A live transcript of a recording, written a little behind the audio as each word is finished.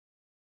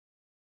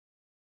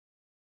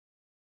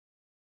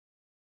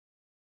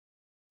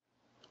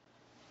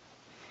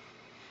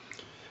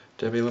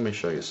Debbie, let me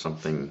show you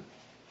something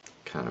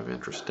kind of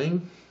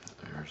interesting.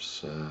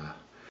 There's a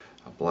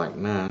black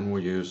 9.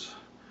 We'll use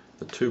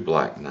the 2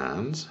 black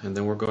 9s, and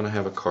then we're going to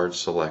have a card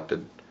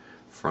selected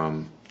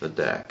from the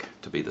deck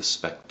to be the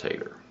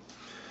spectator.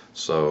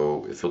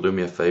 So if you'll do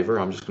me a favor,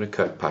 I'm just going to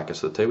cut packets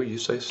to the table. You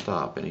say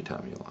stop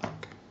anytime you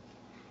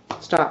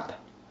like. Stop.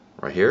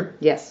 Right here?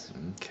 Yes.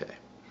 Okay.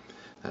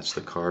 That's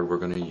the card we're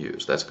going to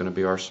use. That's going to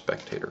be our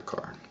spectator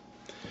card.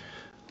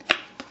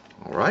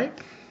 Alright,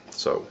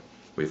 so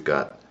we've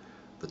got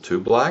the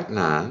 2 black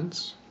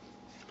 9s,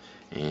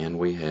 and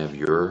we have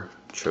your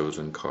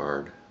chosen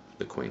card,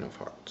 the Queen of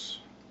Hearts.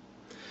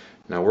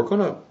 Now we're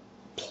going to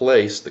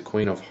place the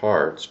Queen of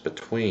Hearts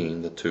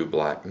between the 2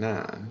 black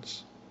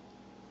 9s.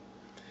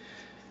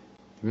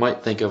 You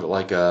might think of it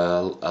like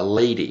a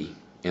lady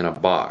in a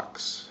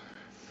box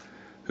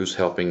who's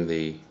helping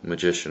the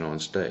magician on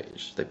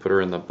stage. They put her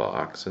in the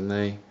box and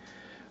they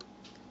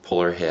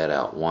pull her head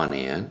out one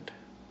end,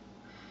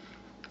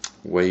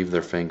 wave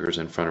their fingers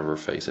in front of her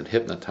face and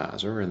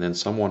hypnotize her, and then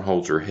someone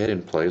holds her head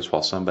in place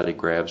while somebody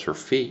grabs her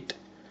feet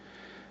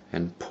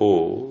and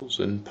pulls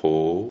and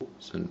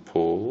pulls and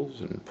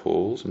pulls and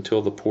pulls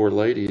until the poor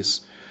lady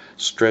is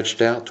stretched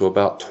out to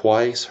about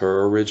twice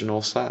her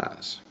original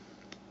size.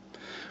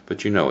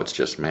 But you know it's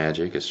just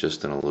magic, it's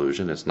just an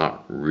illusion, it's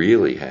not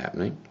really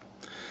happening.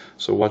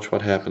 So watch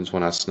what happens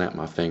when I snap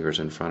my fingers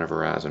in front of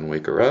her eyes and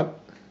wake her up.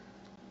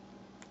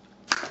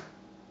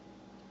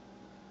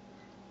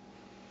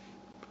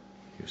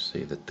 You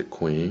see that the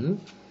Queen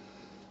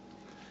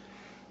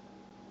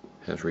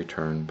has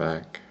returned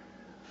back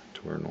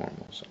to her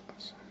normal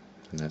size.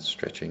 And that's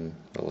stretching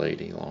the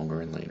lady longer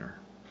and leaner.